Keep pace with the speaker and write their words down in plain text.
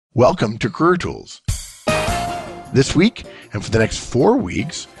Welcome to Career Tools. This week, and for the next 4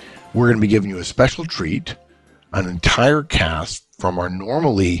 weeks, we're going to be giving you a special treat, an entire cast from our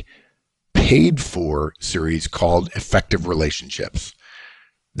normally paid-for series called Effective Relationships.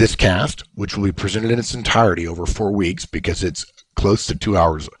 This cast, which will be presented in its entirety over 4 weeks because it's close to 2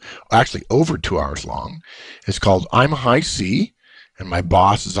 hours, actually over 2 hours long, is called I'm a High C and My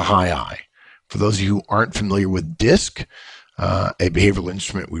Boss is a High I. For those of you who aren't familiar with DISC, a behavioral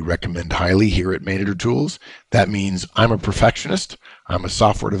instrument we recommend highly here at Manager Tools. That means I'm a perfectionist, I'm a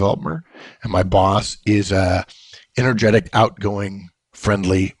software developer, and my boss is a energetic, outgoing,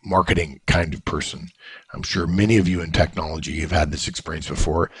 friendly, marketing kind of person. I'm sure many of you in technology have had this experience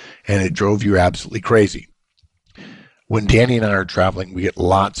before, and it drove you absolutely crazy. When Danny and I are traveling, we get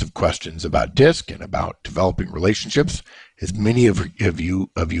lots of questions about DISC and about developing relationships. As many of you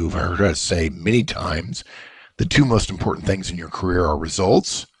have heard us say many times, the two most important things in your career are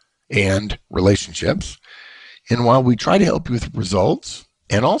results and relationships. And while we try to help you with results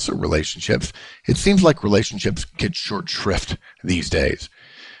and also relationships, it seems like relationships get short shrift these days.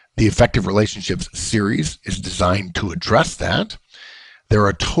 The Effective Relationships series is designed to address that. There are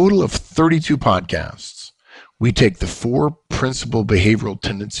a total of 32 podcasts. We take the 4 principal behavioral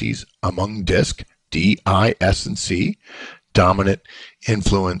tendencies among DISC, D, I, S, and C, dominant,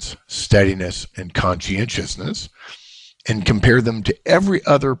 influence, steadiness, and conscientiousness, and compare them to every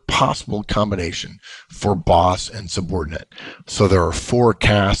other possible combination for boss and subordinate. So there are 4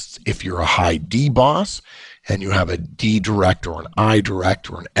 casts if you're a high D boss, and you have a D direct or an I direct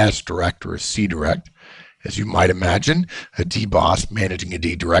or an S direct or a C direct. As you might imagine, a D boss managing a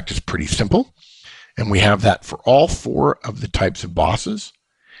D direct is pretty simple. And we have that for all 4 of the types of bosses.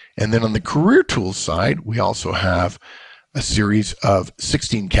 And then on the Career Tools side, we also have a series of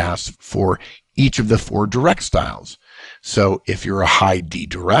 16 casts for each of the 4 direct styles. So if you're a high D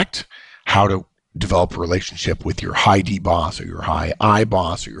direct, how to develop a relationship with your high D boss or your high I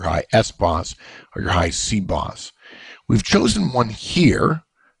boss or your high S boss or your high C boss. We've chosen one here,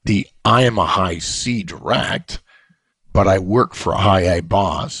 the I am a high C direct, but I work for a high I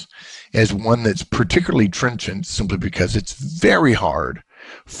boss, as one that's particularly trenchant simply because it's very hard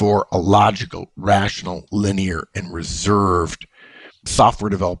for a logical, rational, linear, and reserved software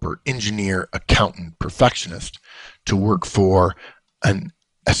developer, engineer, accountant, perfectionist to work for an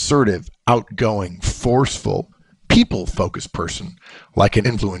assertive, outgoing, forceful, people-focused person like an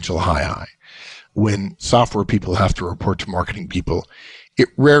influential high I. When software people have to report to marketing people, it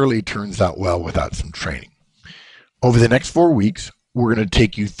rarely turns out well without some training. Over the next 4 weeks, we're going to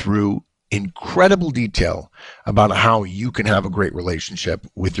take you through incredible detail about how you can have a great relationship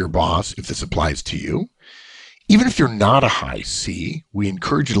with your boss if this applies to you. Even if you're not a high C, we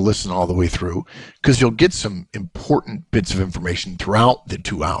encourage you to listen all the way through because you'll get some important bits of information throughout the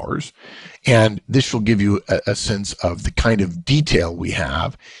 2 hours. And this will give you a sense of the kind of detail we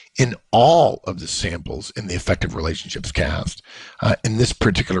have in all of the samples in the Effective Relationships cast. In this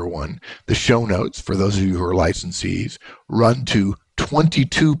particular one, the show notes, for those of you who are licensees, run to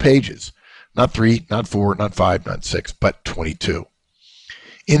 22 pages. Not 3, not 4, not 5, not 6, but 22.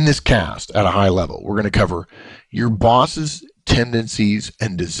 In this cast, at a high level, we're going to cover your boss's tendencies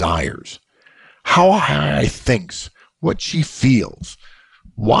and desires, how a high I thinks, what she feels,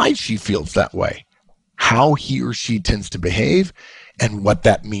 why she feels that way, how he or she tends to behave, and what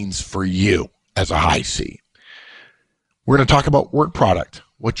that means for you as a high C. We're going to talk about work product,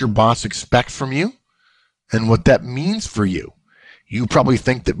 what your boss expects from you, and what that means for you. You probably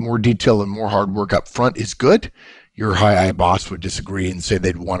think that more detail and more hard work up front is good. Your high I boss would disagree and say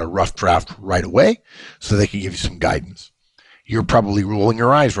they'd want a rough draft right away so they can give you some guidance. You're probably rolling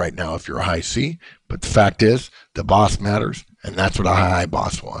your eyes right now if you're a high C, but the fact is the boss matters, and that's what a high I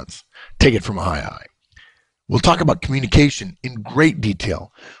boss wants. Take it from a high I. We'll talk about communication in great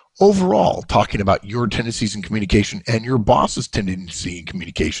detail. Overall, talking about your tendencies in communication and your boss's tendency in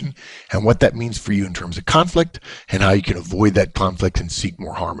communication and what that means for you in terms of conflict and how you can avoid that conflict and seek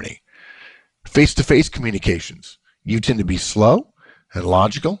more harmony. Face-to-face communications. You tend to be slow and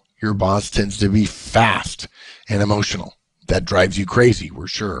logical. Your boss tends to be fast and emotional. That drives you crazy, we're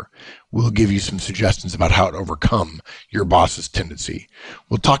sure. We'll give you some suggestions about how to overcome your boss's tendency.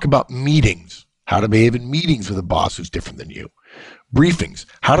 We'll talk about meetings, how to behave in meetings with a boss who's different than you. Briefings,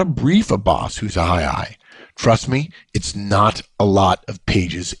 how to brief a boss who's a high I. Trust me, it's not a lot of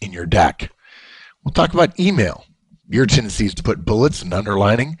pages in your deck. We'll talk about email. Your tendency is to put bullets and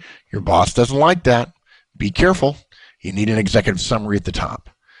underlining. Your boss doesn't like that. Be careful. You need an executive summary at the top.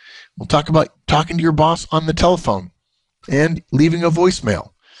 We'll talk about talking to your boss on the telephone and leaving a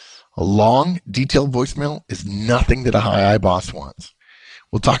voicemail. A long, detailed voicemail is nothing that a high I boss wants.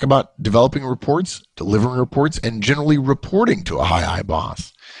 We'll talk about developing reports, delivering reports, and generally reporting to a high I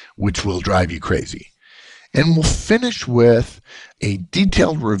boss, which will drive you crazy. And we'll finish with a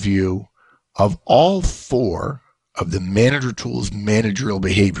detailed review of all 4 of the manager tools managerial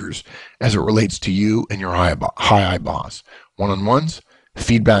behaviors as it relates to you and your high I boss. One-on-ones,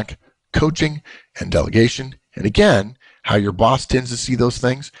 feedback, coaching, and delegation. And again, how your boss tends to see those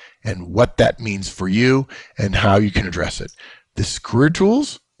things and what that means for you and how you can address it. This is career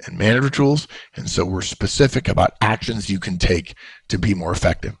tools and manager tools. And so we're specific about actions you can take to be more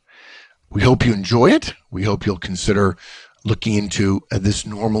effective. We hope you enjoy it. We hope you'll consider looking into this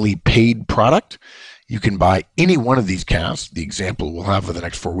normally paid product. You can buy any one of these casts. The example we'll have for the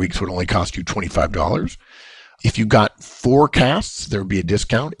next 4 weeks would only cost you $25. If you got 4 casts, there would be a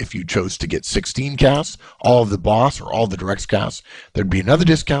discount. If you chose to get 16 casts, all of the boss or all the directs casts, there'd be another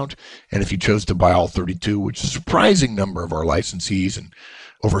discount. And if you chose to buy all 32, which is a surprising number of our licensees and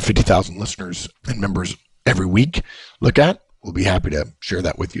over 50,000 listeners and members every week look at, we'll be happy to share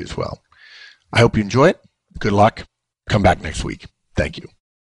that with you as well. I hope you enjoy it. Good luck. Come back next week. Thank you.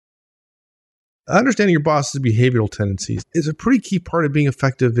 Understanding your boss's behavioral tendencies is a pretty key part of being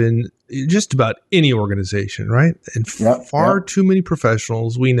effective in just about any organization, right? And far too many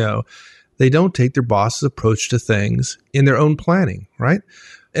professionals we know, they don't take their boss's approach to things in their own planning, right?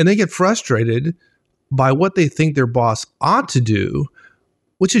 And they get frustrated by what they think their boss ought to do,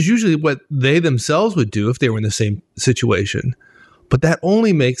 which is usually what they themselves would do if they were in the same situation. But that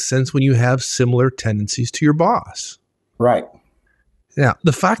only makes sense when you have similar tendencies to your boss. Right. Now,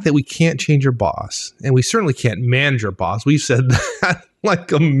 the fact that we can't change your boss, and we certainly can't manage our boss, we've said that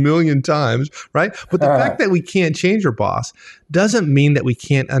like a million times, right? But the fact that we can't change our boss doesn't mean that we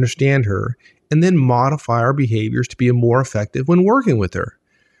can't understand her and then modify our behaviors to be more effective when working with her.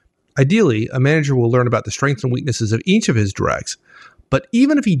 Ideally, a manager will learn about the strengths and weaknesses of each of his directs. But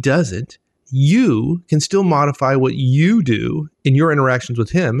even if he doesn't, you can still modify what you do in your interactions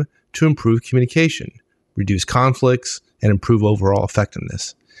with him to improve communication, reduce conflicts, and improve overall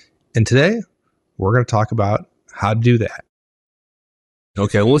effectiveness. And today, we're going to talk about how to do that.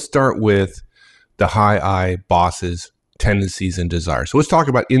 Okay, well, let's start with the high I boss's tendencies and desires. So let's talk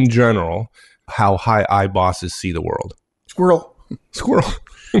about, in general, how high I bosses see the world. Squirrel.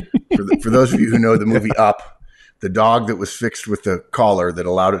 For those of you who know the movie Up, the dog that was fixed with the collar that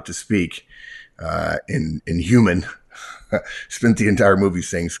allowed it to speak in human spent the entire movie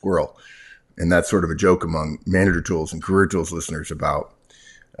saying squirrel. And that's sort of a joke among manager tools and career tools listeners about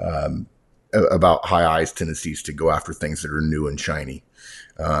high I's tendencies to go after things that are new and shiny.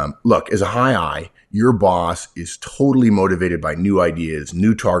 Look, as a high I, your boss is totally motivated by new ideas,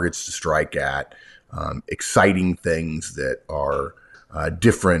 new targets to strike at, exciting things that are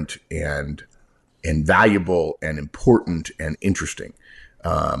different and valuable and important and interesting.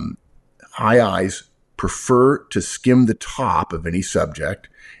 High I's prefer to skim the top of any subject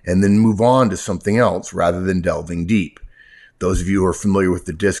and then move on to something else rather than delving deep. Those of you who are familiar with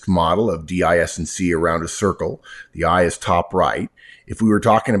the DISC model of D, I, S, and C around a circle, the I is top right. If we were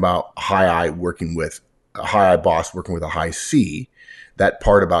talking about a high I boss working with a high C, that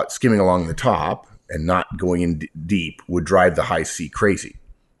part about skimming along the top and not going in deep would drive the high C crazy.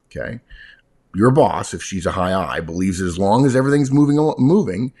 Okay. Your boss, if she's a high I, believes that as long as everything's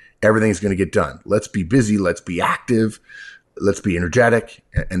moving, everything's going to get done. Let's be busy. Let's be active. Let's be energetic.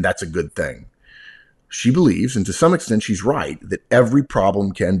 And that's a good thing. She believes, and to some extent she's right, that every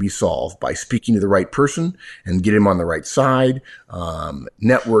problem can be solved by speaking to the right person and get him on the right side,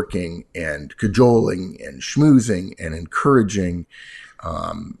 networking and cajoling and schmoozing and encouraging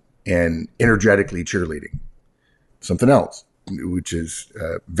and energetically cheerleading. Something else, which is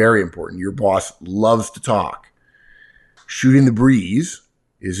very important. Your boss loves to talk. Shooting the breeze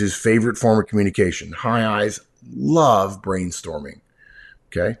is his favorite form of communication. High I's love brainstorming.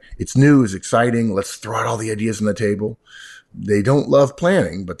 Okay. It's new, it's exciting. Let's throw out all the ideas on the table. They don't love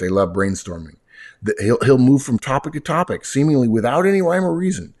planning, but they love brainstorming. He'll move from topic to topic, seemingly without any rhyme or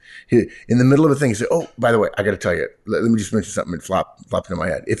reason. In the middle of a thing, he say, "Oh, by the way, I got to tell you, let me just mention something that flopped into my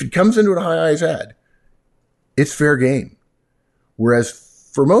head." If it comes into a high I's head, it's fair game. Whereas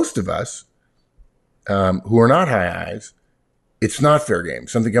for most of us who are not high I's, it's not fair game.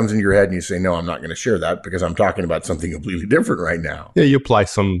 Something comes into your head and you say, "No, I'm not going to share that because I'm talking about something completely different right now." Yeah, you apply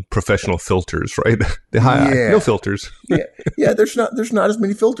some professional filters, right? The high I, no filters. yeah. There's not as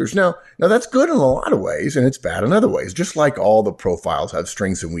many filters. Now that's good in a lot of ways, and it's bad in other ways. Just like all the profiles have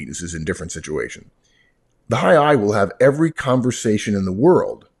strengths and weaknesses in different situations. The high I will have every conversation in the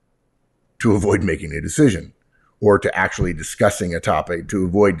world to avoid making a decision, or to actually discussing a topic, to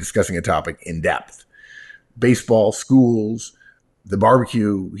avoid discussing a topic in depth. Baseball, schools, the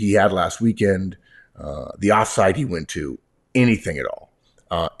barbecue he had last weekend, the offsite he went to, anything at all.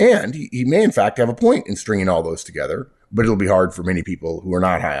 And he may, in fact, have a point in stringing all those together, but it'll be hard for many people who are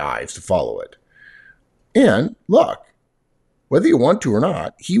not high eyes to follow it. And look, whether you want to or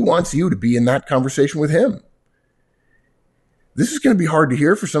not, he wants you to be in that conversation with him. This is going to be hard to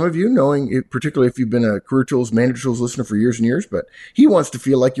hear for some of you, knowing it, particularly if you've been a Career Tools, Manager Tools listener for years and years, but he wants to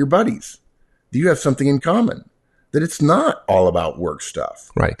feel like you're buddies, that you have something in common, that it's not all about work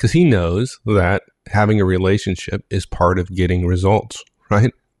stuff. Right, because he knows that having a relationship is part of getting results,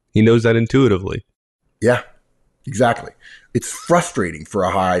 right? He knows that intuitively. Yeah, exactly. It's frustrating for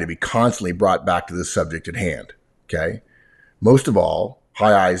a high eye to be constantly brought back to the subject at hand, okay? Most of all,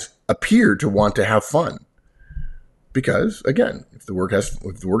 high eyes appear to want to have fun. Because, again, if the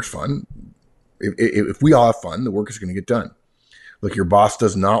work's fun, if we all have fun, the work is going to get done. Look, your boss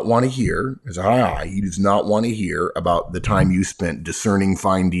does not want to hear, as a high eye, he does not want to hear about the time you spent discerning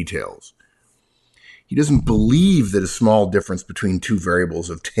fine details. He doesn't believe that a small difference between two variables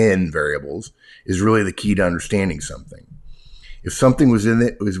of 10 variables is really the key to understanding something. If something was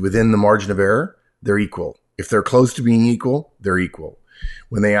within the margin of error, they're equal. If they're close to being equal, they're equal.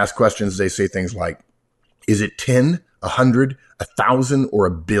 When they ask questions, they say things like, is it 10, 100, 1,000, or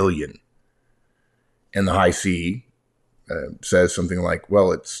 1 billion? And the high C says something like,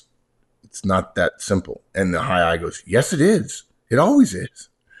 well, it's not that simple. And the high I goes, yes, it is. It always is.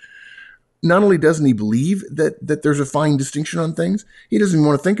 Not only doesn't he believe that there's a fine distinction on things, he doesn't even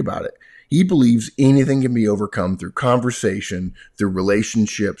want to think about it. He believes anything can be overcome through conversation, through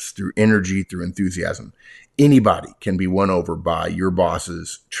relationships, through energy, through enthusiasm. Anybody can be won over by your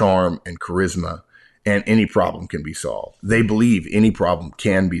boss's charm and charisma, and any problem can be solved. They believe any problem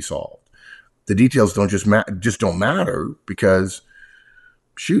can be solved. The details don't just don't matter because,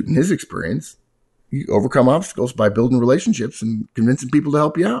 shoot, in his experience, you overcome obstacles by building relationships and convincing people to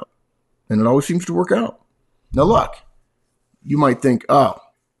help you out. And it always seems to work out. Now, look, you might think,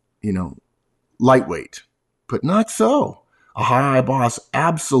 lightweight, but not so. A high eye boss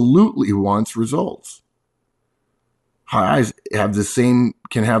absolutely wants results. High eyes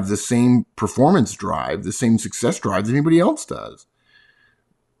can have the same performance drive, the same success drive that anybody else does.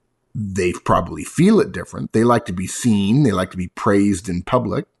 They probably feel it different. They like to be seen. They like to be praised in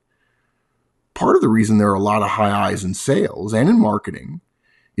public. Part of the reason there are a lot of high eyes in sales and in marketing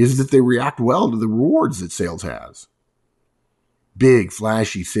is that they react well to the rewards that sales has. Big,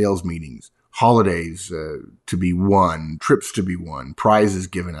 flashy sales meetings, holidays to be won, trips to be won, prizes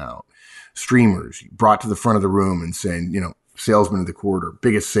given out. Streamers brought to the front of the room and saying, salesman of the quarter,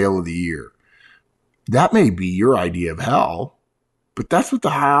 biggest sale of the year. That may be your idea of hell, but that's what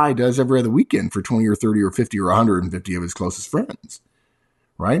the high eye does every other weekend for 20 or 30 or 50 or 150 of his closest friends,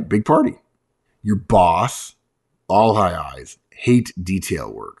 right? Big party. Your boss, all high eyes, hate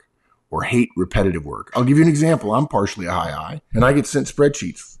detail work or hate repetitive work. I'll give you an example. I'm partially a high eye, and I get sent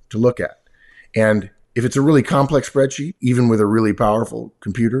spreadsheets to look at. And if it's a really complex spreadsheet, even with a really powerful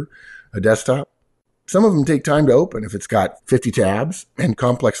computer, a desktop, some of them take time to open if it's got 50 tabs and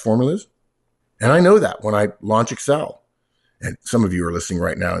complex formulas. And I know that when I launch Excel. And some of you are listening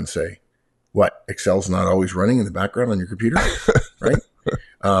right now and say, what, Excel's not always running in the background on your computer, right?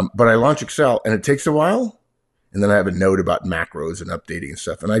 But I launch Excel and it takes a while. And then I have a note about macros and updating and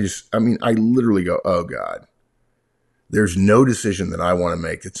stuff. And I literally go, oh God, there's no decision that I want to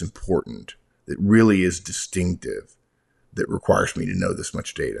make that's important, that really is distinctive, that requires me to know this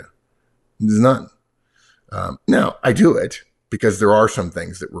much data. There's none. Now, I do it because there are some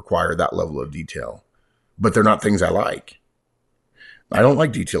things that require that level of detail, but they're not things I like. I don't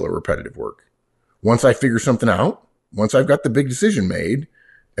like detail or repetitive work. Once I figure something out, once I've got the big decision made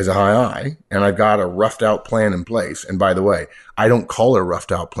as a high eye, and I've got a roughed out plan in place, and by the way, I don't call it a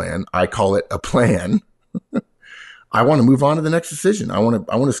roughed out plan. I call it a plan. I want to move on to the next decision. I want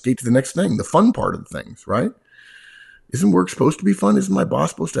to skate to the next thing, the fun part of the things, right? Isn't work supposed to be fun? Isn't my boss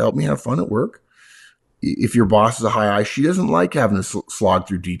supposed to help me have fun at work? If your boss is a high eye, she doesn't like having to slog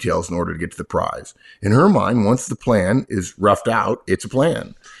through details in order to get to the prize. In her mind, once the plan is roughed out, it's a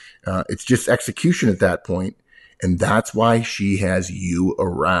plan. It's just execution at that point, and that's why she has you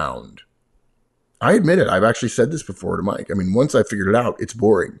around. I admit it. I've actually said this before to Mike. I mean, once I figured it out, it's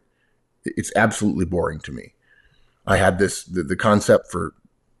boring. It's absolutely boring to me. I had the concept for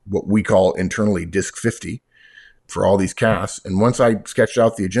what we call internally Disc 50 for all these casts. And once I sketched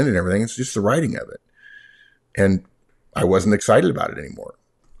out the agenda and everything, it's just the writing of it. And I wasn't excited about it anymore.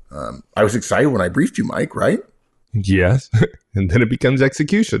 I was excited when I briefed you, Mike, right? Yes. And then it becomes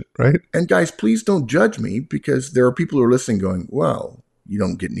execution, right? And guys, please don't judge me because there are people who are listening going, well, You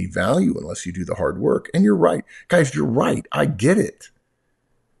don't get any value unless you do the hard work. And you're right. Guys, you're right. I get it.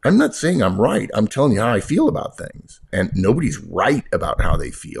 I'm not saying I'm right. I'm telling you how I feel about things. And nobody's right about how they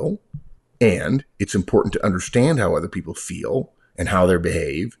feel. And it's important to understand how other people feel and how they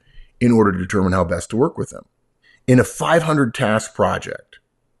behave in order to determine how best to work with them. In a 500 task project,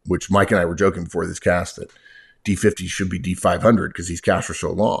 which Mike and I were joking before this cast that D50 should be D500 because these casts are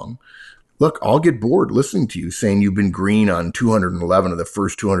so long. Look, I'll get bored listening to you saying you've been green on 211 of the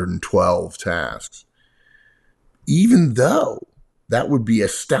first 212 tasks. Even though that would be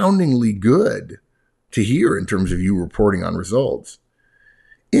astoundingly good to hear in terms of you reporting on results.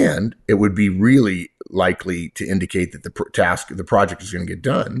 And it would be really likely to indicate that the project is going to get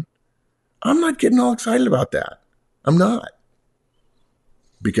done. I'm not getting all excited about that. I'm not.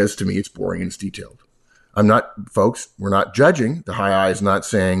 Because to me, it's boring and it's detailed. I'm not, folks, we're not judging. The high I is not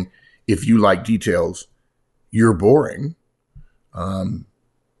saying, if you like details, you're boring.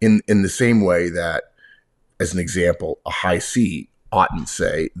 In the same way that, as an example, a high C oughtn't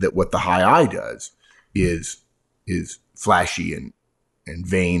say that what the high I does is flashy and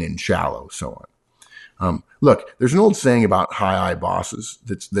vain and shallow, so on. Look, there's an old saying about high I bosses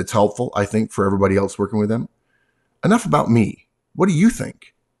that's helpful, I think, for everybody else working with them. Enough about me. What do you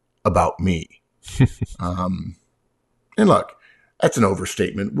think about me? And look, that's an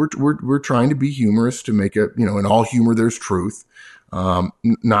overstatement. We're trying to be humorous to make in all humor there's truth.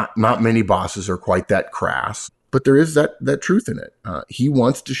 Not many bosses are quite that crass, but there is that truth in it. He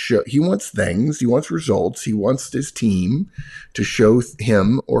wants things, he wants results, he wants his team to show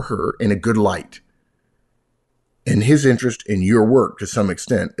him or her in a good light. And his interest in your work to some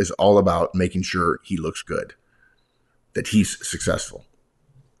extent is all about making sure he looks good, that he's successful.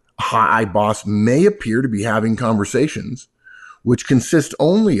 A high boss may appear to be having conversations which consist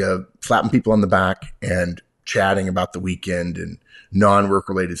only of slapping people on the back and chatting about the weekend and non-work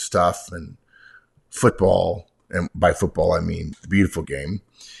related stuff and football. And by football, I mean the beautiful game,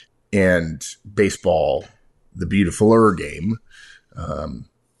 and baseball, the beautifuler game.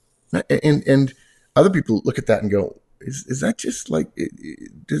 And other people look at that and go, is that just like,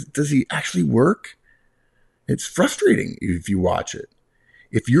 does he actually work? It's frustrating if you watch it.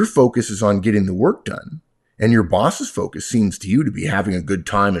 If your focus is on getting the work done and your boss's focus seems to you to be having a good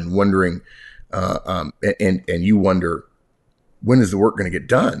time and wondering, and you wonder, when is the work going to get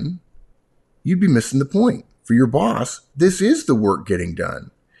done? You'd be missing the point. For your boss, this is the work getting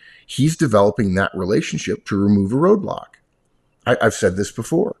done. He's developing that relationship to remove a roadblock. I've said this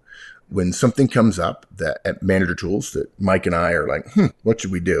before. When something comes up at Manager Tools that Mike and I are like, what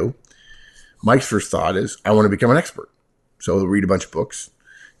should we do? Mike's first thought is, I want to become an expert. So he'll read a bunch of books,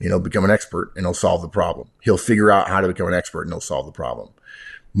 and he'll become an expert, and he'll solve the problem. He'll figure out how to become an expert, and he'll solve the problem.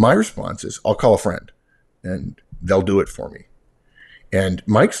 My response is, I'll call a friend, and they'll do it for me. And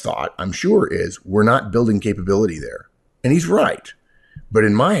Mike's thought, I'm sure, is we're not building capability there. And he's right. But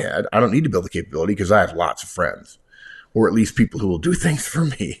in my head, I don't need to build the capability because I have lots of friends, or at least people who will do things for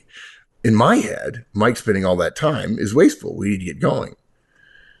me. In my head, Mike spending all that time is wasteful. We need to get going.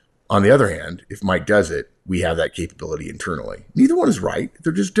 On the other hand, if Mike does it, we have that capability internally. Neither one is right.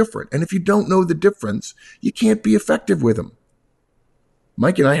 They're just different. And if you don't know the difference, you can't be effective with them.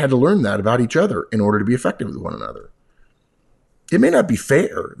 Mike and I had to learn that about each other in order to be effective with one another. It may not be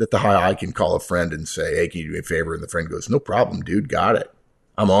fair that the high I can call a friend and say, hey, can you do me a favor? And the friend goes, no problem, dude. Got it.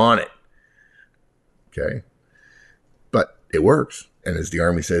 I'm on it. Okay. But it works. And as the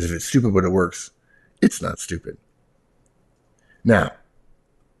Army says, if it's stupid but it works, it's not stupid. Now,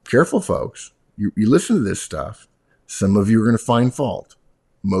 careful, folks. You listen to this stuff. Some of you are going to find fault.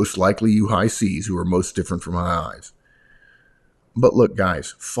 Most likely you high Cs who are most different from high Is. But look,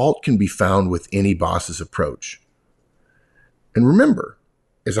 guys, fault can be found with any boss's approach. And remember,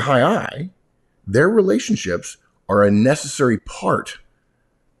 as a high I, their relationships are a necessary part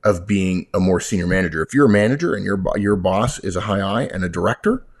of being a more senior manager. If you're a manager and your boss is a high I and a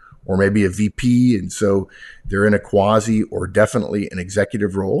director, or maybe a VP, and so they're in a quasi or definitely an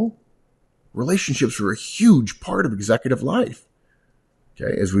executive role, relationships are a huge part of executive life.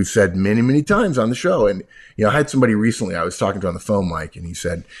 Okay, as we've said many, many times on the show. And I had somebody recently, I was talking to on the phone, Mike, and he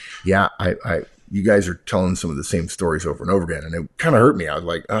said, yeah, you guys are telling some of the same stories over and over again. And it kind of hurt me. I was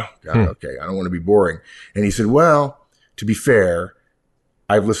like, oh, God, okay, I don't want to be boring. And he said, well, to be fair,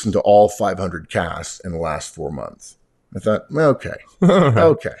 I've listened to all 500 casts in the last 4 months. I thought, well, okay,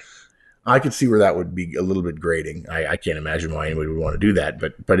 okay. I could see where that would be a little bit grating. I can't imagine why anybody would want to do that.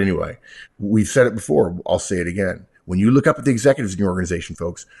 But anyway, we've said it before. I'll say it again. When you look up at the executives in your organization,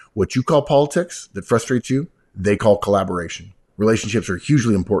 folks, what you call politics that frustrates you, they call collaboration. Relationships are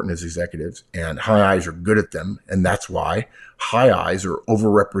hugely important as executives, and high I's are good at them, and that's why high I's are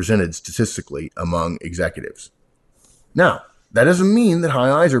overrepresented statistically among executives. Now, that doesn't mean that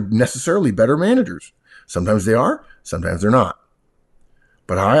high I's are necessarily better managers. Sometimes they are, sometimes they're not.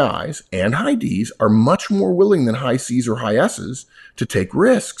 But high I's and high D's are much more willing than high C's or high S's to take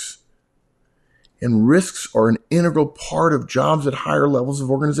risks. And risks are an integral part of jobs at higher levels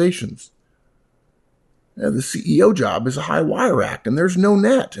of organizations. The CEO job is a high wire act, and there's no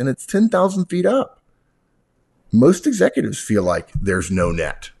net, and it's 10,000 feet up. Most executives feel like there's no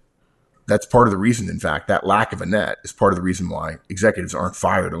net. That's part of the reason, in fact, that lack of a net is part of the reason why executives aren't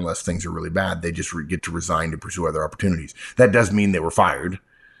fired unless things are really bad. They just get to resign to pursue other opportunities. That does mean they were fired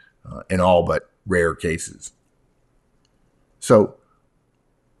in all but rare cases. So,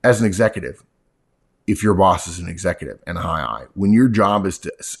 as an executive, if your boss is an executive and a high I, when your job is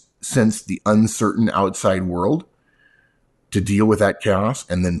to sense the uncertain outside world, to deal with that chaos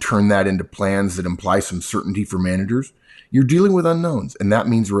and then turn that into plans that imply some certainty for managers, you're dealing with unknowns, and that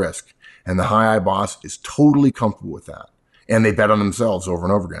means risk. And the high I boss is totally comfortable with that. And they bet on themselves over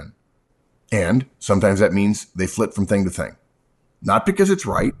and over again. And sometimes that means they flip from thing to thing. Not because it's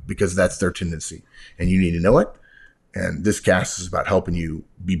right, because that's their tendency. And you need to know it. And this cast is about helping you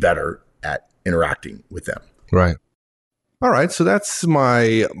be better at interacting with them. Right. All right. So that's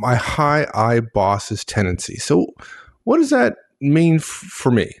my high I boss's tendency. So what does that mean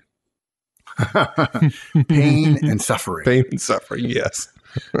for me? Pain and suffering. Pain and suffering, yes.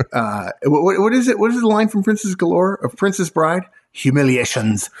 What is it? What is the line from Princess Galore of Princess Bride?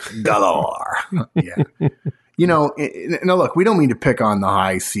 Humiliations galore. Yeah. Now look, we don't mean to pick on the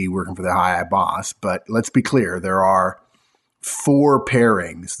high C working for the high I boss, but let's be clear. There are 4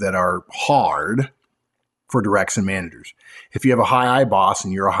 pairings that are hard for directs and managers. If you have a high I boss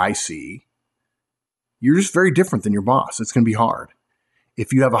and you're a high C, you're just very different than your boss. It's going to be hard.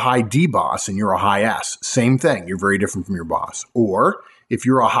 If you have a high D boss and you're a high S, same thing. You're very different from your boss. Or if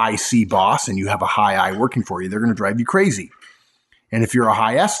you're a high C boss and you have a high I working for you, they're going to drive you crazy. And if you're a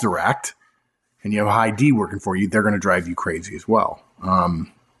high S direct and you have a high D working for you, they're going to drive you crazy as well.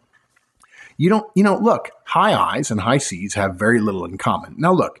 Look, high I's and high C's have very little in common.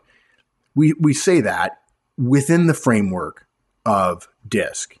 Now, look, we say that within the framework of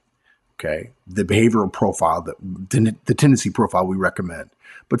DISC. Okay, the behavioral profile, the tendency profile we recommend.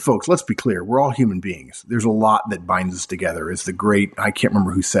 But folks, let's be clear. We're all human beings. There's a lot that binds us together. It's the great, I can't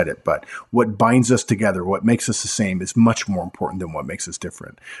remember who said it, but what binds us together, what makes us the same is much more important than what makes us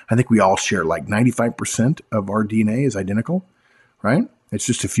different. I think we all share like 95% of our DNA is identical, right? It's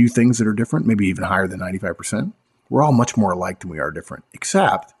just a few things that are different, maybe even higher than 95%. We're all much more alike than we are different,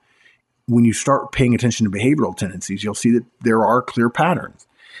 except when you start paying attention to behavioral tendencies, you'll see that there are clear patterns.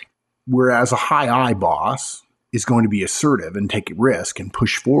 Whereas a high I boss is going to be assertive and take a risk and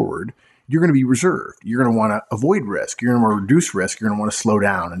push forward, you're going to be reserved. You're going to want to avoid risk. You're going to want to reduce risk. You're going to want to slow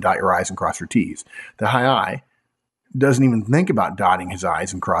down and dot your I's and cross your T's. The high I doesn't even think about dotting his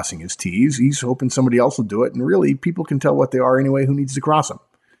I's and crossing his T's. He's hoping somebody else will do it. And really, people can tell what they are anyway who needs to cross them.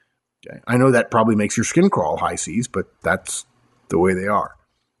 Okay. I know that probably makes your skin crawl, high C's, but that's the way they are.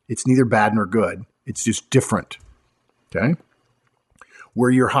 It's neither bad nor good. It's just different. Okay. Where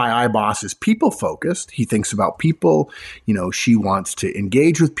your high I boss is people focused. He thinks about people. She wants to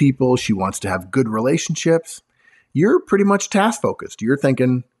engage with people. She wants to have good relationships. You're pretty much task focused. You're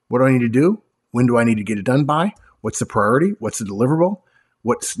thinking, what do I need to do? When do I need to get it done by? What's the priority? What's the deliverable?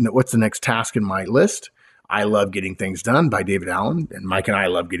 What's the next task in my list? I Love Getting Things Done by David Allen, and Mike and I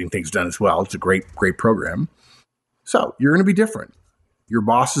love getting things done as well. It's a great program. So you're going to be different. Your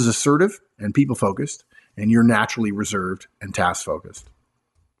boss is assertive and people focused, and you're naturally reserved and task focused.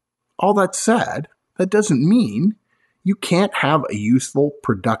 All that said, that doesn't mean you can't have a useful,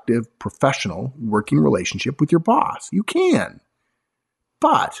 productive, professional working relationship with your boss. You can.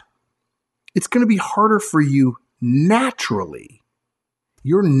 But it's going to be harder for you naturally.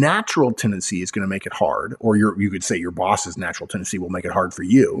 Your natural tendency is going to make it hard, or you could say your boss's natural tendency will make it hard for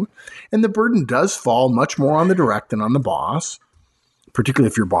you. And the burden does fall much more on the direct than on the boss,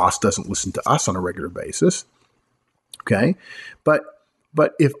 particularly if your boss doesn't listen to us on a regular basis. Okay?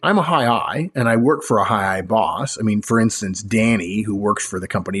 But if I'm a high I and I work for a high I boss, for instance, Danny, who works for the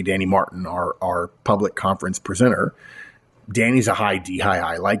company, Danny Martin, our public conference presenter, Danny's a high D, high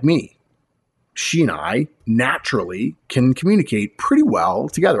I like me. She and I naturally can communicate pretty well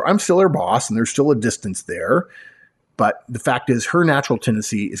together. I'm still her boss and there's still a distance there. But the fact is her natural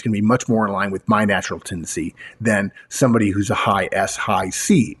tendency is going to be much more in line with my natural tendency than somebody who's a high S, high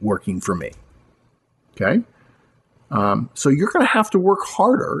C working for me. Okay? So you're going to have to work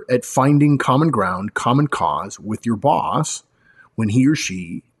harder at finding common ground, common cause with your boss when he or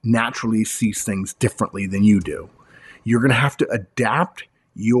she naturally sees things differently than you do. You're going to have to adapt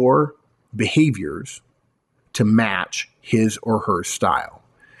your behaviors to match his or her style.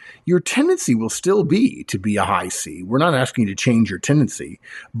 Your tendency will still be to be a high C. We're not asking you to change your tendency,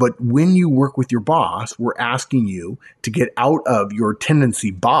 but when you work with your boss, we're asking you to get out of your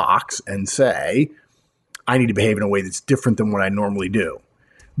tendency box and say, I need to behave in a way that's different than what I normally do.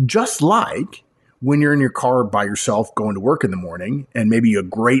 Just like when you're in your car by yourself going to work in the morning and maybe a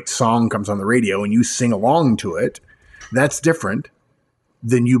great song comes on the radio and you sing along to it, that's different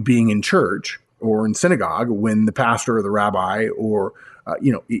than you being in church or in synagogue when the pastor or the rabbi or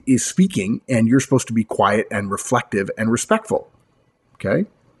is speaking and you're supposed to be quiet and reflective and respectful. Okay?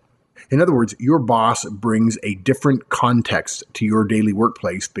 In other words, your boss brings a different context to your daily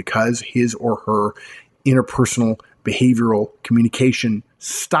workplace because his or her interpersonal behavioral communication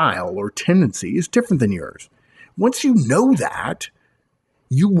style or tendency is different than yours. Once you know that,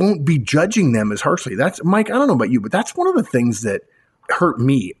 you won't be judging them as harshly. That's, Mike, I don't know about you, but that's one of the things that hurt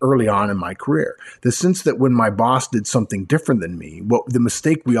me early on in my career. The sense that when my boss did something different than me, what the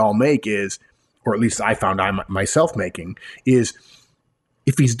mistake we all make is, or at least I found myself making, is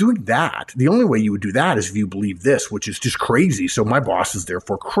if he's doing that, the only way you would do that is if you believe this, which is just crazy. So my boss is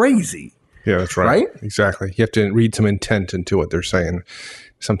therefore crazy. Yeah, that's right. Exactly. You have to read some intent into what they're saying,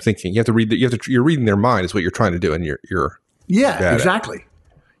 some thinking. You have to read. You're reading their mind is what you're trying to do, and you're yeah, exactly.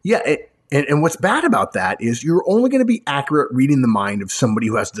 Yeah, and what's bad about that is you're only going to be accurate reading the mind of somebody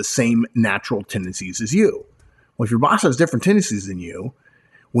who has the same natural tendencies as you. Well, if your boss has different tendencies than you,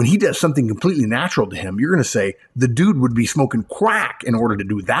 when he does something completely natural to him, you're going to say the dude would be smoking crack in order to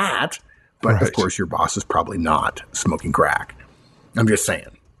do that. But right. Of course, your boss is probably not smoking crack. I'm just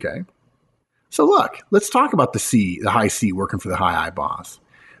saying. Okay. So look, let's talk about the high C working for the high I boss.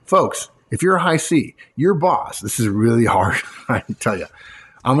 Folks, if you're a high C, your boss, this is really hard. I tell you,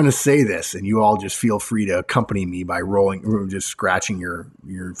 I'm going to say this and you all just feel free to accompany me by just scratching your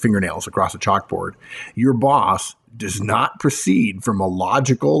fingernails across a chalkboard. Your boss does not proceed from a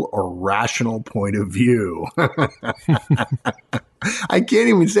logical or rational point of view. I can't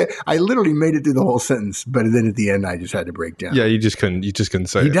even say it. I literally made it through the whole sentence, but then at the end I just had to break down. Yeah, you just couldn't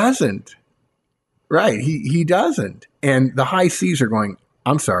say it. He doesn't. Right. He doesn't. And the high C's are going,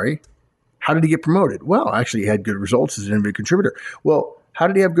 I'm sorry, how did he get promoted? Well, actually, he had good results as an individual contributor. Well, how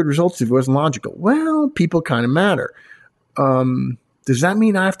did he have good results if he wasn't logical? Well, people kind of matter. Does that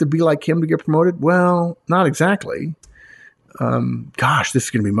mean I have to be like him to get promoted? Well, not exactly. Gosh, this is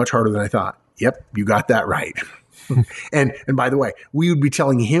going to be much harder than I thought. Yep, you got that right. And by the way, we would be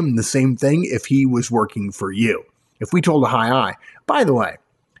telling him the same thing if he was working for you. If we told a high I, by the way,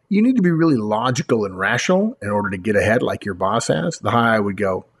 you need to be really logical and rational in order to get ahead like your boss has. The high I would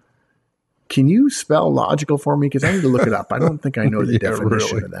go, can you spell logical for me? Because I need to look it up. I don't think I know the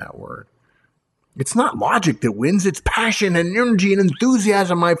definition of that word. It's not logic that wins. It's passion and energy and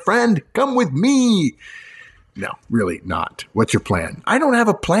enthusiasm, my friend. Come with me. No, really not. What's your plan? I don't have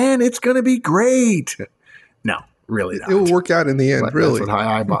a plan. It's going to be great. No, really not. It will work out in the end, really. That's what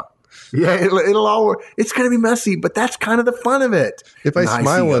high I bought. Yeah, it'll all work. It's going to be messy, but that's kind of the fun of it. If I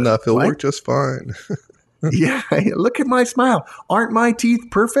smile enough, it'll work just fine. Yeah, look at my smile. Aren't my teeth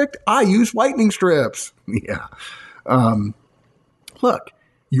perfect? I use whitening strips. Yeah. Look,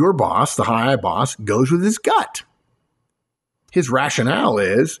 your boss, the high I boss, goes with his gut. His rationale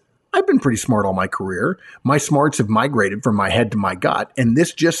is, I've been pretty smart all my career. My smarts have migrated from my head to my gut, and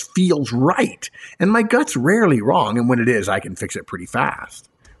this just feels right. And my gut's rarely wrong, and when it is, I can fix it pretty fast,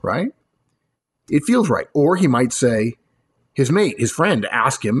 right? It feels right. Or he might say, his mate, his friend,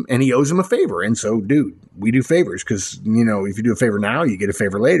 ask him, and he owes him a favor. And so, dude, we do favors because, if you do a favor now, you get a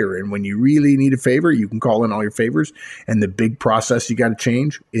favor later. And when you really need a favor, you can call in all your favors. And the big process you got to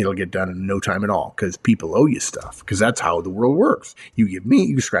change, it'll get done in no time at all because people owe you stuff because that's how the world works. You give me,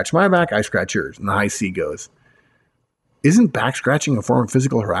 you scratch my back, I scratch yours. And the high C goes, isn't back scratching a form of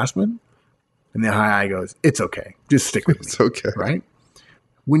physical harassment? And the high I goes, it's okay. Just stick with me. It's okay. Right?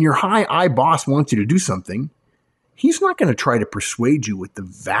 When your high I boss wants you to do something, he's not going to try to persuade you with the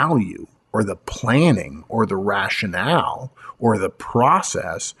value or the planning or the rationale or the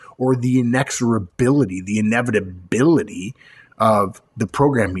process or the inexorability, the inevitability of the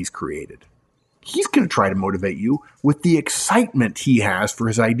program he's created. He's going to try to motivate you with the excitement he has for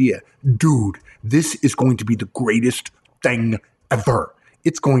his idea. Dude, this is going to be the greatest thing ever.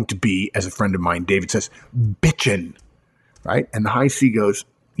 It's going to be, as a friend of mine, David says, bitchin', right? And the high C goes,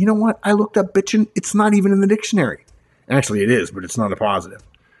 you know what? I looked up bitchin'. It's not even in the dictionary. Actually, it is, but it's not a positive.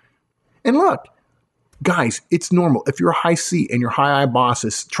 And look, Guys, it's normal. If you're a high C and your high I boss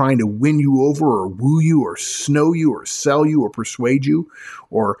is trying to win you over or woo you or snow you or sell you or persuade you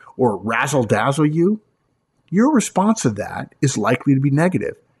or razzle dazzle you, your response to that is likely to be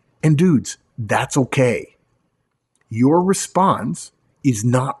negative. And dudes, that's okay. Your response is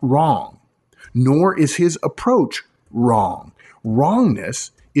not wrong, nor is his approach wrong. Wrongness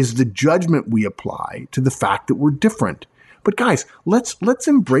is the judgment we apply to the fact that we're different. But guys, let's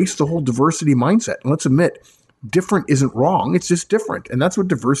embrace the whole diversity mindset and let's admit different isn't wrong. It's just different. And that's what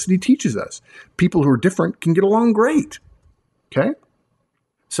diversity teaches us. People who are different can get along great. Okay?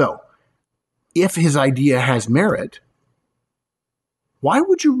 So if his idea has merit, why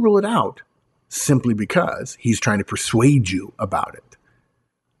would you rule it out simply because he's trying to persuade you about it?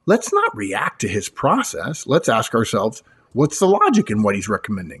 Let's not react to his process. Let's ask ourselves, what's the logic in what he's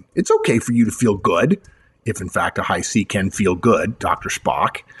recommending? It's okay for you to feel good. If, in fact, a high C can feel good, Dr.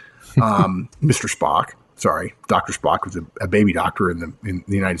 Spock, Mr. Spock, sorry, Dr. Spock was a baby doctor in the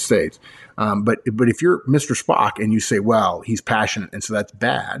United States. But if you're Mr. Spock and you say, well, he's passionate and so that's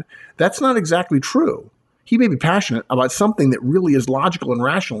bad, that's not exactly true. He may be passionate about something that really is logical and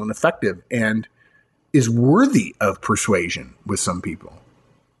rational and effective and is worthy of persuasion with some people.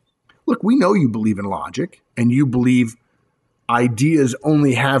 Look, we know you believe in logic and you believe ideas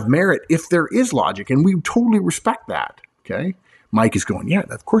only have merit if there is logic, and we totally respect that, okay? Mike is going, yeah,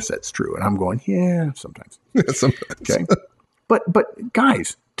 of course that's true. And I'm going, yeah, sometimes. Sometimes. Okay? But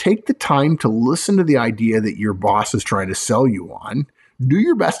guys, take the time to listen to the idea that your boss is trying to sell you on. Do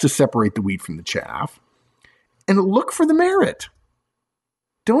your best to separate the wheat from the chaff, and look for the merit.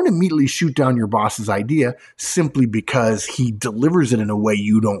 Don't immediately shoot down your boss's idea simply because he delivers it in a way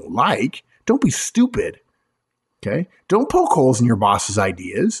you don't like. Don't be stupid. Okay? Don't poke holes in your boss's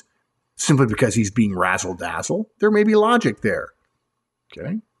ideas simply because he's being razzle-dazzle. There may be logic there.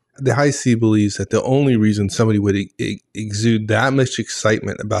 Okay? The high C believes that the only reason somebody would exude that much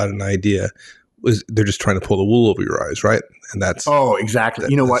excitement about an idea was they're just trying to pull the wool over your eyes, right? And that's... Oh, exactly.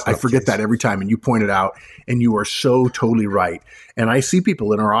 You know what? I forget that every time, and you point it out, and you are so totally right. And I see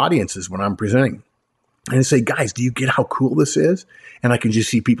people in our audiences when I'm presenting, and I say, guys, do you get how cool this is? And I can just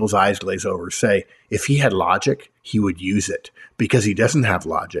see people's eyes glaze over. Say, if he had logic, he would use it. Because he doesn't have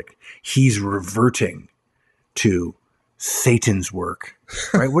logic, he's reverting to Satan's work.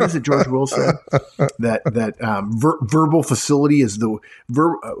 Right? What is it George Will said? Verbal facility is the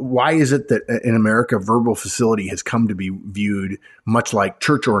why is it that in America verbal facility has come to be viewed much like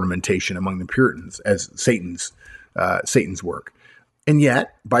church ornamentation among the Puritans as Satan's work? And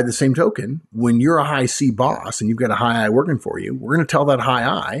yet, by the same token, when you're a high C boss and you've got a high I working for you, we're going to tell that high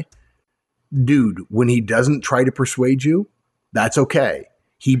I, dude, when he doesn't try to persuade you, that's okay.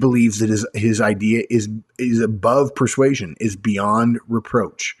 He believes that his idea is above persuasion, is beyond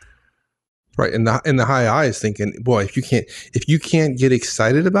reproach. Right. And the high I is thinking, boy, if you can't get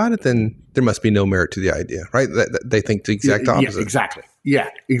excited about it, then there must be no merit to the idea, right? They think the exact opposite. Yeah, exactly. Yeah,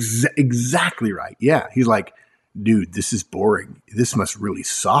 exactly right. Yeah. He's like, dude, this is boring. This must really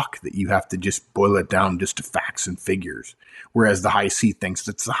suck that you have to just boil it down just to facts and figures. Whereas the high C thinks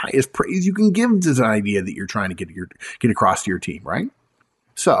that's the highest praise you can give to an idea that you're trying to get across to your team, right?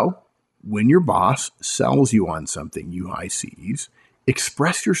 So when your boss sells you on something, you high Cs,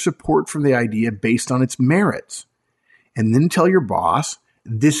 express your support for the idea based on its merits. And then tell your boss,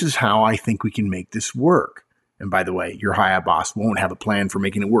 this is how I think we can make this work. And by the way, your high boss won't have a plan for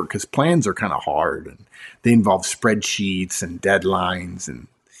making it work because plans are kind of hard and they involve spreadsheets and deadlines. And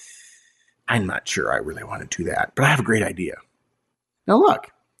I'm not sure I really want to do that, but I have a great idea. Now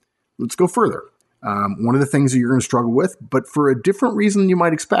look, let's go further. One of the things that you're going to struggle with, but for a different reason than you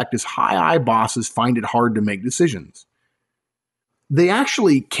might expect, is high I bosses find it hard to make decisions. They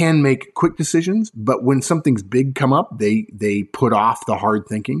actually can make quick decisions, but when something's big come up, they put off the hard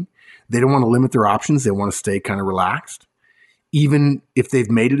thinking. They don't want to limit their options. They want to stay kind of relaxed. Even if they've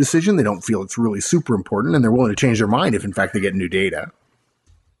made a decision, they don't feel it's really super important, and they're willing to change their mind if, in fact, they get new data.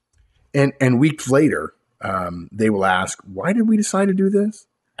 And weeks later, they will ask, why did we decide to do this?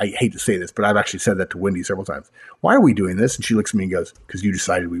 I hate to say this, but I've actually said that to Wendy several times. Why are we doing this? And she looks at me and goes, because you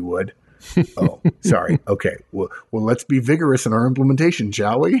decided we would. Oh, sorry. Okay. Well, let's be vigorous in our implementation,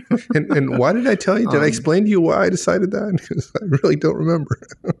 shall we? and why did I tell you? Did I explain to you why I decided that? Because I really don't remember.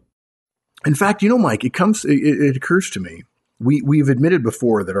 In fact, Mike, it occurs to me. We've admitted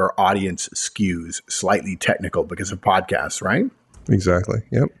before that our audience skews slightly technical because of podcasts, right? Exactly.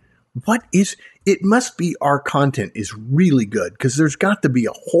 Yep. It must be our content is really good because there's got to be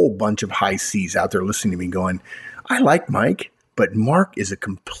a whole bunch of high Cs out there listening to me going, I like Mike, But Mark is a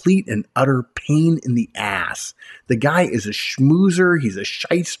complete and utter pain in the ass. The guy is a schmoozer. He's a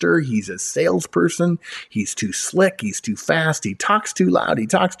shyster. He's a salesperson. He's too slick. He's too fast. He talks too loud. He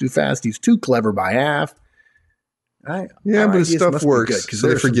talks too fast. He's too clever by half. But his stuff works, so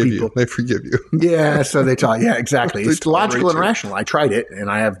they forgive you. They forgive you. Yeah, so they talk. Yeah, exactly. It's logical and rational. I tried it, and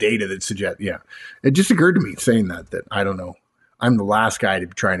I have data that suggests. Yeah, it just occurred to me saying that I don't know. I'm the last guy to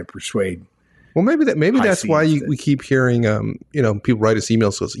be trying to persuade. Well, maybe that's why we keep hearing, people write us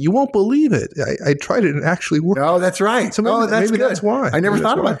emails. Goes, you won't believe it. I tried it and it actually worked. Oh, that's right. So maybe that's why. I never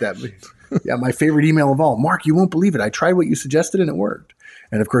thought about that. Yeah, my favorite email of all. Mark, you won't believe it. I tried what you suggested and it worked.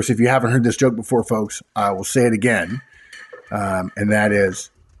 And of course, if you haven't heard this joke before, folks, I will say it again. And that is,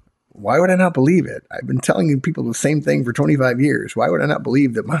 why would I not believe it? I've been telling people the same thing for 25 years. Why would I not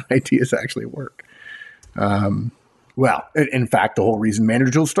believe that my ideas actually work? Well, in fact, the whole reason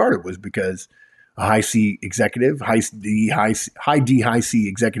Manager Tools started was because a high C executive, high D, high C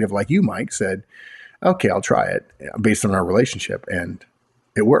executive like you, Mike, said, okay, I'll try it based on our relationship. And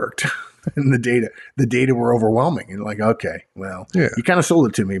it worked. And the data were overwhelming. And like, okay, well, you kind of sold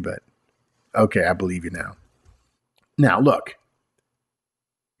it to me, but okay, I believe you now. Now, look,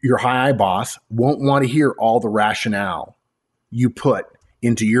 your high boss won't want to hear all the rationale you put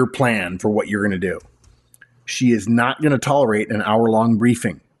into your plan for what you're going to do. She is not going to tolerate an hour-long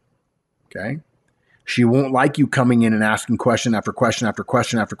briefing, okay? She won't like you coming in and asking question after question after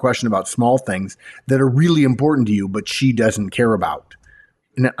question after question about small things that are really important to you, but she doesn't care about.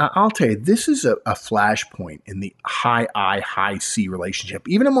 Now, I'll tell you, this is a flashpoint in the high I, high C relationship,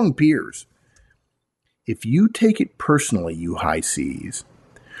 even among peers. If you take it personally, you high Cs,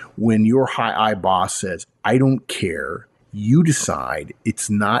 when your high I boss says, I don't care, you decide it's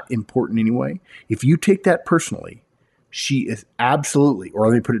not important anyway. If you take that personally, she is absolutely, or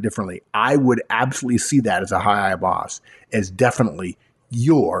let me put it differently, I would absolutely see that as a high I boss as definitely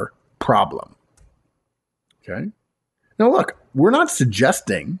your problem. Okay? Now look, we're not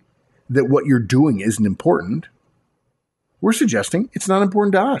suggesting that what you're doing isn't important. We're suggesting it's not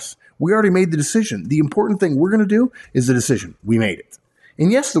important to us. We already made the decision. The important thing we're going to do is the decision. We made it.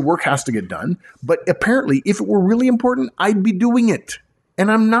 And yes, the work has to get done, but apparently if it were really important, I'd be doing it.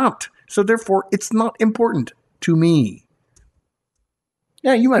 And I'm not. So therefore, it's not important to me.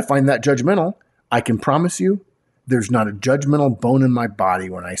 Yeah, you might find that judgmental. I can promise you there's not a judgmental bone in my body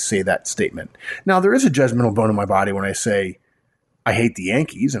when I say that statement. Now, there is a judgmental bone in my body when I say I hate the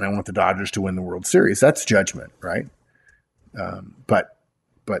Yankees and I want the Dodgers to win the World Series. That's judgment, right? But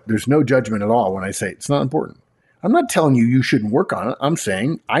there's no judgment at all when I say it's not important. I'm not telling you shouldn't work on it. I'm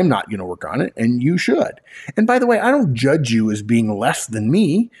saying I'm not going to work on it and you should. And by the way, I don't judge you as being less than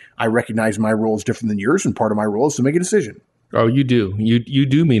me. I recognize my role is different than yours, and part of my role is to make a decision. Oh, you do. You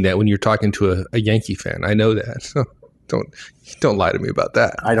do mean that when you're talking to a Yankee fan. I know that. So don't lie to me about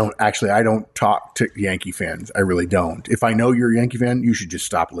that. I don't talk to Yankee fans. I really don't. If I know you're a Yankee fan, you should just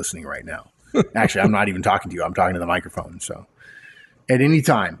stop listening right now. Actually, I'm not even talking to you. I'm talking to the microphone. So at any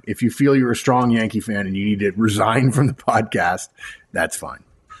time, if you feel you're a strong Yankee fan and you need to resign from the podcast, that's fine.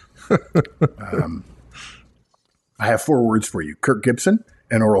 I have 4 words for you: Kirk Gibson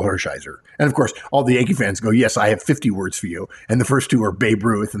and Orel Hershiser. And of course, all the Yankee fans go, yes, I have 50 words for you. And the first 2 are Babe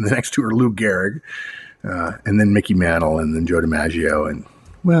Ruth, and the next 2 are Lou Gehrig, and then Mickey Mantle, and then Joe DiMaggio. And,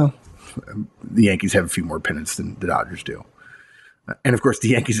 well, the Yankees have a few more pennants than the Dodgers do. And of course, the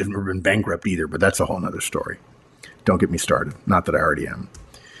Yankees have never been bankrupt either, but that's a whole other story. Don't get me started. Not that I already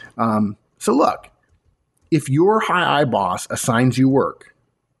am. So look, if your high I boss assigns you work,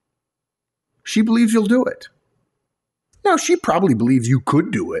 she believes you'll do it. Now, she probably believes you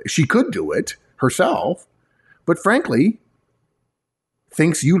could do it. She could do it herself, but frankly,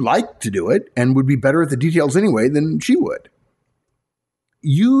 thinks you like to do it and would be better at the details anyway than she would.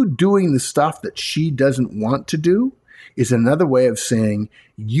 You doing the stuff that she doesn't want to do is another way of saying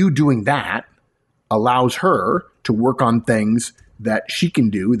you doing that allows her to work on things that she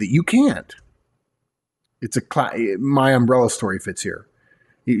can do that you can't. It's my umbrella story fits here.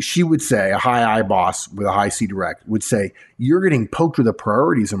 She would say, a high I boss with a high C direct would say, you're getting poked with a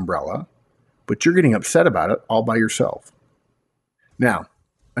priorities umbrella, but you're getting upset about it all by yourself. Now,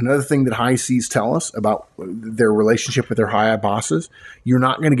 another thing that high Cs tell us about their relationship with their high I bosses, you're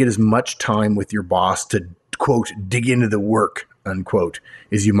not going to get as much time with your boss to, quote, dig into the work, unquote,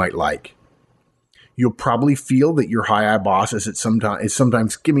 as you might like. You'll probably feel that your high I boss is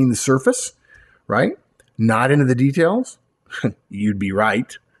sometimes skimming the surface, right? Not into the details. You'd be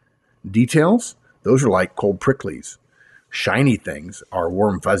right. Details, those are like cold pricklies. Shiny things are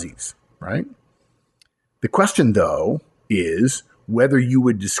warm fuzzies, right? The question, though, is whether you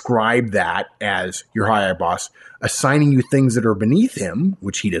would describe that as your high boss assigning you things that are beneath him,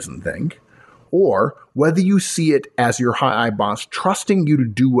 which he doesn't think, or whether you see it as your high boss trusting you to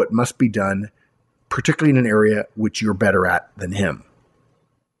do what must be done, particularly in an area which you're better at than him.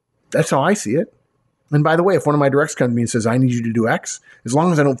 That's how I see it. And by the way, if one of my directs comes to me and says, I need you to do X, as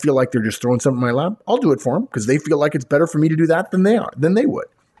long as I don't feel like they're just throwing something in my lap, I'll do it for them because they feel like it's better for me to do that than they would.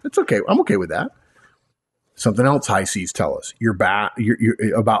 That's okay. I'm okay with that. Something else high C's tell us you're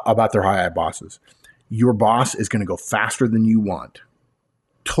about their high bosses. Your boss is going to go faster than you want.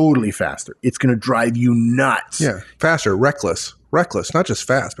 Totally faster. It's going to drive you nuts. Yeah. Faster, reckless, not just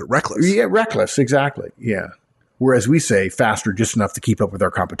fast, but reckless. Yeah. Reckless. Exactly. Yeah. Whereas we say faster, just enough to keep up with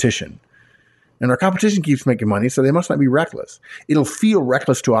our competition. And our competition keeps making money, so they must not be reckless. It'll feel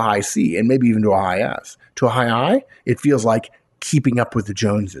reckless to a high C and maybe even to a high S. To a high I, it feels like keeping up with the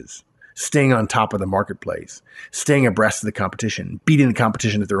Joneses, staying on top of the marketplace, staying abreast of the competition, beating the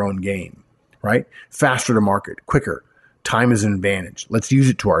competition at their own game, right? Faster to market, quicker. Time is an advantage. Let's use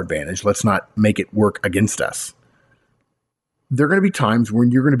it to our advantage. Let's not make it work against us. There are going to be times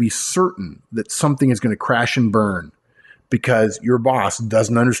when you're going to be certain that something is going to crash and burn because your boss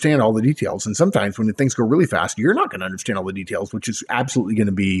doesn't understand all the details. And sometimes when things go really fast, you're not going to understand all the details, which is absolutely going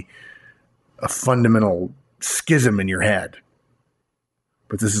to be a fundamental schism in your head.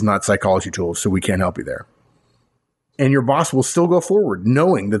 But this is not psychology tools, so we can't help you there. And your boss will still go forward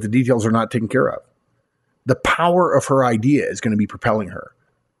knowing that the details are not taken care of. The power of her idea is going to be propelling her.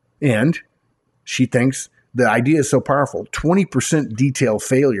 And she thinks the idea is so powerful. 20% detail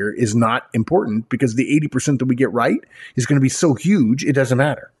failure is not important because the 80% that we get right is going to be so huge, it doesn't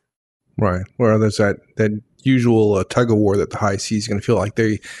matter. Right. Well, there's that usual tug of war that the high C is going to feel like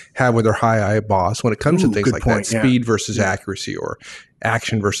they have with their high I boss when it comes to things like that, speed versus accuracy or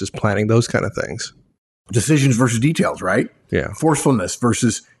action versus planning, those kind of things. Decisions versus details, right? Yeah. Forcefulness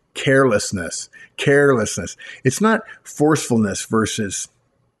versus carelessness. It's not forcefulness versus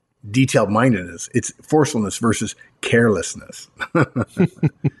detailed mindedness. It's forcefulness versus carelessness.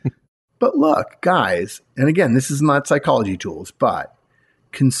 But look, guys, and again, this is not psychology tools, but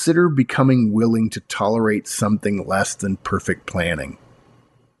consider becoming willing to tolerate something less than perfect planning.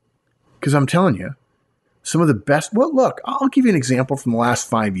 Because I'm telling you, some of the best, well, look, I'll give you an example from the last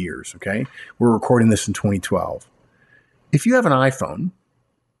 5 years, okay? We're recording this in 2012. If you have an iPhone,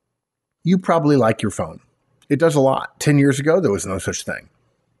 you probably like your phone. It does a lot. 10 years ago, there was no such thing.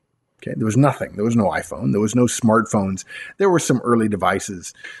 Okay, there was nothing. There was no iPhone. There was no smartphones. There were some early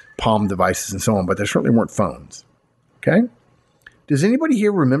devices, Palm devices and so on, but there certainly weren't phones. Okay? Does anybody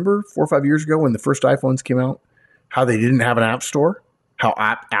here remember 4 or 5 years ago when the first iPhones came out, how they didn't have an app store? How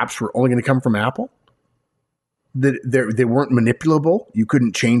apps were only going to come from Apple? That they weren't manipulable. You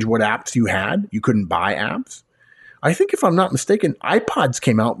couldn't change what apps you had. You couldn't buy apps. I think if I'm not mistaken, iPods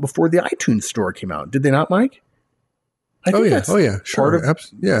came out before the iTunes store came out. Did they not, Mike? Oh yeah, sure.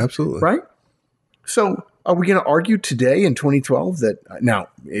 Absolutely. Right? So are we going to argue today in 2012 that now,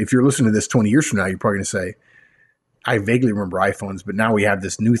 if you're listening to this 20 years from now, you're probably going to say, I vaguely remember iPhones, but now we have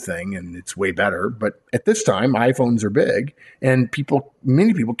this new thing and it's way better. But at this time, iPhones are big and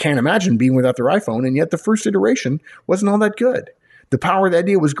many people can't imagine being without their iPhone. And yet the first iteration wasn't all that good. The power of the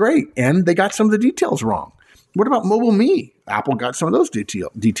idea was great and they got some of the details wrong. What about Mobile Me? Apple got some of those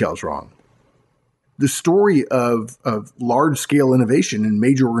details wrong. The story of large-scale innovation in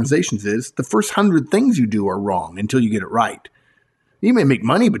major organizations is the first 100 things you do are wrong until you get it right. You may make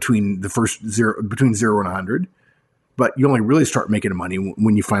money between 0 and 100, but you only really start making money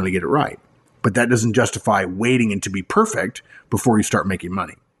when you finally get it right. But that doesn't justify waiting and to be perfect before you start making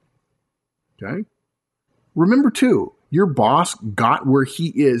money. Okay? Remember, too, your boss got where he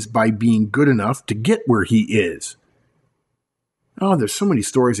is by being good enough to get where he is. Oh, there's so many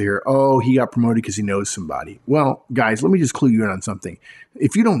stories here. Oh, he got promoted because he knows somebody. Well, guys, let me just clue you in on something.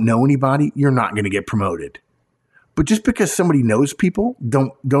 If you don't know anybody, you're not going to get promoted. But just because somebody knows people,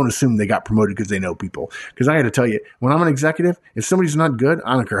 don't assume they got promoted because they know people. Because I got to tell you, when I'm an executive, if somebody's not good,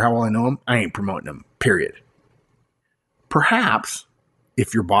 I don't care how well I know them, I ain't promoting them, period. Perhaps,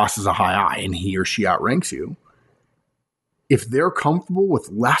 if your boss is a high I and he or she outranks you, if they're comfortable with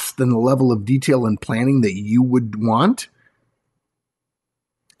less than the level of detail and planning that you would want,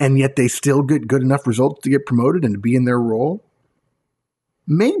 and yet they still get good enough results to get promoted and to be in their role,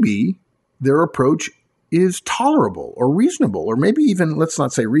 maybe their approach is tolerable or reasonable, or maybe even, let's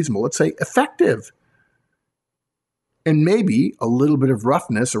not say reasonable, let's say effective. And maybe a little bit of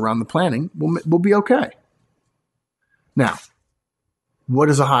roughness around the planning will be okay. Now, what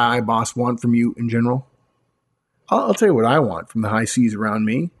does a high I boss want from you in general? I'll tell you what I want from the high C's around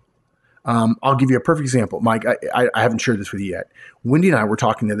me. I'll give you a perfect example. Mike, I haven't shared this with you yet. Wendy and I were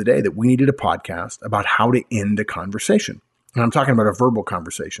talking the other day that we needed a podcast about how to end a conversation. And I'm talking about a verbal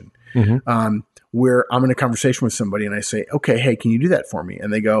conversation where I'm in a conversation with somebody and I say, okay, hey, can you do that for me?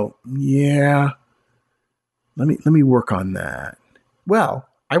 And they go, yeah, let me work on that. Well,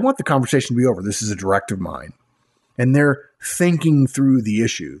 I want the conversation to be over. This is a direct of mine. And they're thinking through the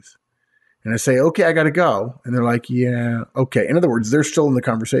issues. And I say, okay, I got to go. And they're like, yeah, okay. In other words, they're still in the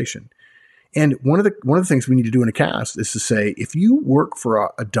conversation. And one of the things we need to do in a cast is to say, if you work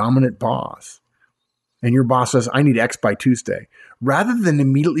for a dominant boss and your boss says, I need X by Tuesday, rather than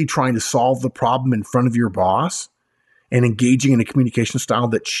immediately trying to solve the problem in front of your boss and engaging in a communication style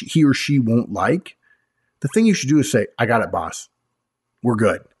that he or she won't like, the thing you should do is say, I got it, boss. We're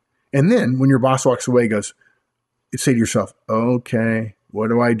good. And then when your boss walks away, goes, say to yourself, okay, what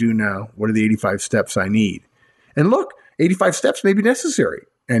do I do now? What are the 85 steps I need? And look, 85 steps may be necessary.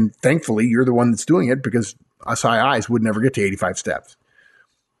 And thankfully, you're the one that's doing it, because us high eyes would never get to 85 steps.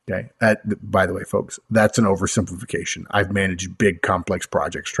 Okay. By the way, folks, that's an oversimplification. I've managed big, complex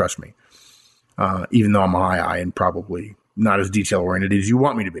projects. Trust me. Even though I'm a high eye and probably not as detail oriented as you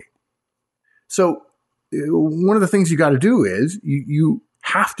want me to be. So one of the things you got to do is you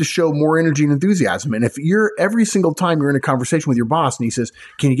have to show more energy and enthusiasm. And if every single time you're in a conversation with your boss and he says,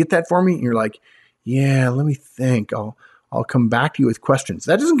 can you get that for me? And you're like, yeah, let me think. I'll come back to you with questions.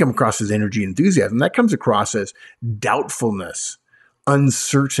 That doesn't come across as energy and enthusiasm. That comes across as doubtfulness,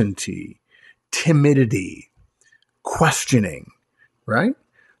 uncertainty, timidity, questioning, right?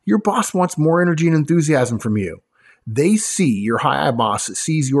 Your boss wants more energy and enthusiasm from you. Your high eye boss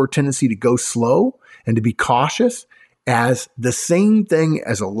sees your tendency to go slow and to be cautious as the same thing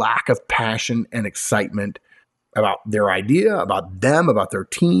as a lack of passion and excitement about their idea, about them, about their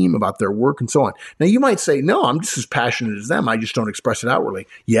team, about their work, and so on. Now, you might say, no, I'm just as passionate as them. I just don't express it outwardly.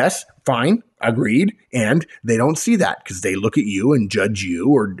 Yes, fine, agreed. And they don't see that because they look at you and judge you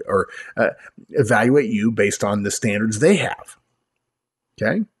or evaluate you based on the standards they have.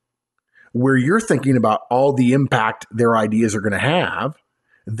 Okay? Where you're thinking about all the impact their ideas are going to have,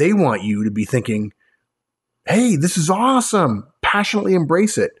 they want you to be thinking, hey, this is awesome. Passionately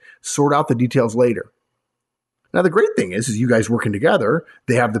embrace it. Sort out the details later. Now, the great thing is you guys working together,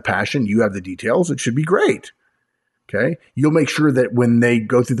 they have the passion, you have the details. It should be great. Okay. You'll make sure that when they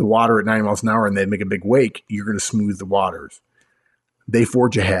go through the water at 90 miles an hour and they make a big wake, you're going to smooth the waters. They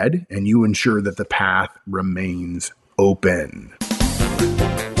forge ahead and you ensure that the path remains open.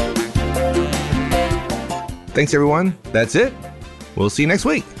 Thanks, everyone. That's it. We'll see you next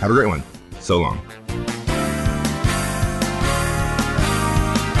week. Have a great one. So long.